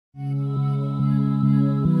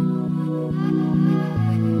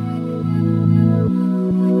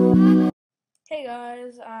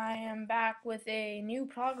with a new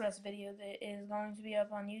progress video that is going to be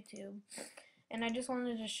up on YouTube. And I just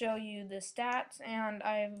wanted to show you the stats and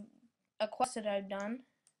a quest that I've done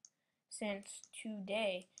since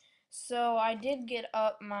today. So I did get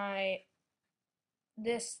up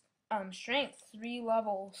this strength 3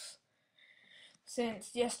 levels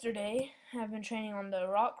since yesterday. I've been training on the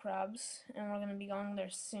rock crabs and we're going to be going there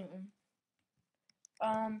soon.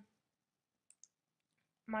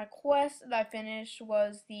 My quest that I finished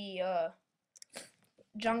was the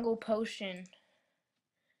jungle potion.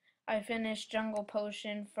 I finished jungle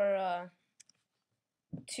potion for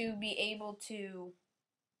to be able to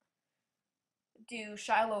do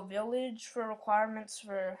Shiloh Village for requirements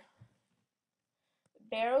for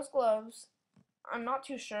Barrow's gloves. I'm not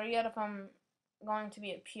too sure yet if I'm going to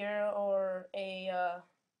be a peer or a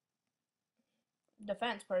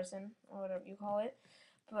defense person or whatever you call it,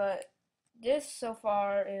 but this so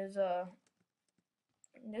far is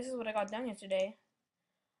this is what I got done yesterday.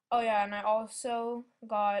 Oh yeah, and I also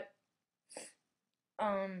got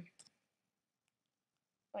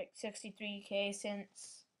like 63k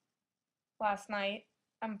since last night.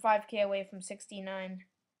 I'm 5k away from 69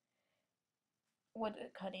 wood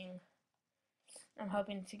cutting. I'm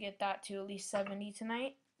hoping to get that to at least 70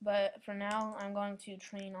 tonight, but for now I'm going to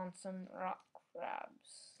train on some rock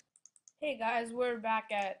crabs. Hey guys, we're back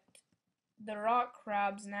at the rock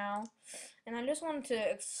crabs now, and I just wanted to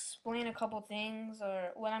explain a couple things or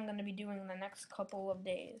what I'm going to be doing in the next couple of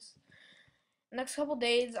days. Next couple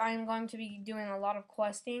days I'm going to be doing a lot of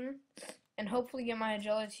questing and hopefully get my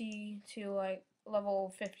agility to like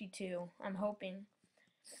level 52. I'm hoping.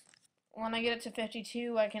 When I get it to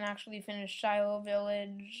 52 I can actually finish Shiloh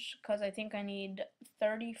Village, because I think I need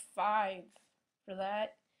 35 for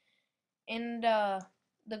that. And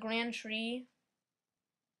the Grand Tree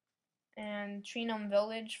and Tree Gnome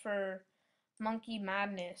Village for Monkey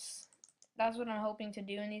Madness. That's what I'm hoping to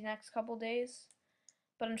do in these next couple days.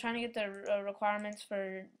 But I'm trying to get the requirements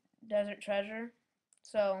for Desert Treasure.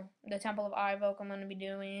 So the Temple of Ivoke I'm going to be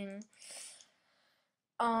doing.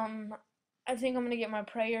 I think I'm going to get my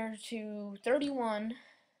prayer to 31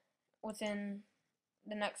 within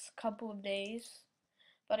the next couple of days.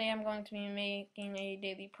 But I am going to be making a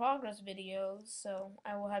daily progress video, so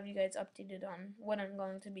I will have you guys updated on what I'm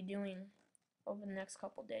going to be doing over the next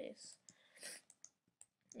couple days.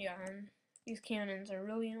 Yeah, and these cannons are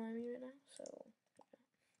really annoying me right now, so.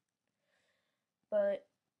 But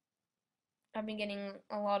I've been getting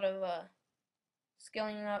a lot of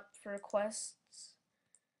skilling up for quests.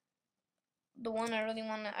 The one I really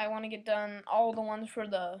I want to get done all the ones for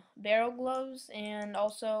the barrel gloves, and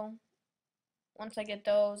also once I get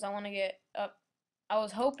those, I want to get up. I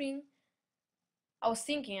was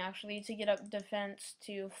thinking actually to get up defense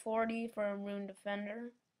to 40 for a rune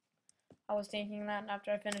defender. I was thinking that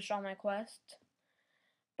after I finished all my quests,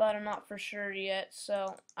 but I'm not for sure yet,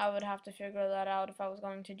 so I would have to figure that out if I was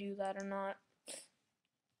going to do that or not.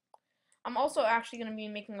 I'm also actually going to be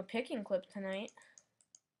making a picking clip tonight,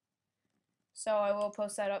 so I will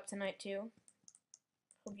post that up tonight too.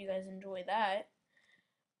 Hope you guys enjoy that.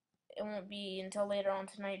 It won't be until later on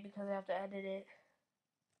tonight because I have to edit it.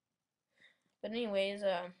 But anyways,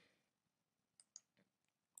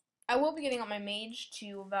 I will be getting up my mage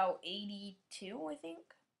to about 82, I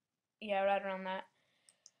think. Yeah, right around that.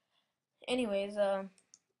 Anyways,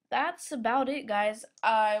 that's about it, guys.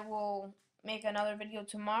 I will make another video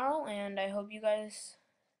tomorrow, and I hope you guys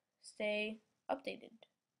stay updated.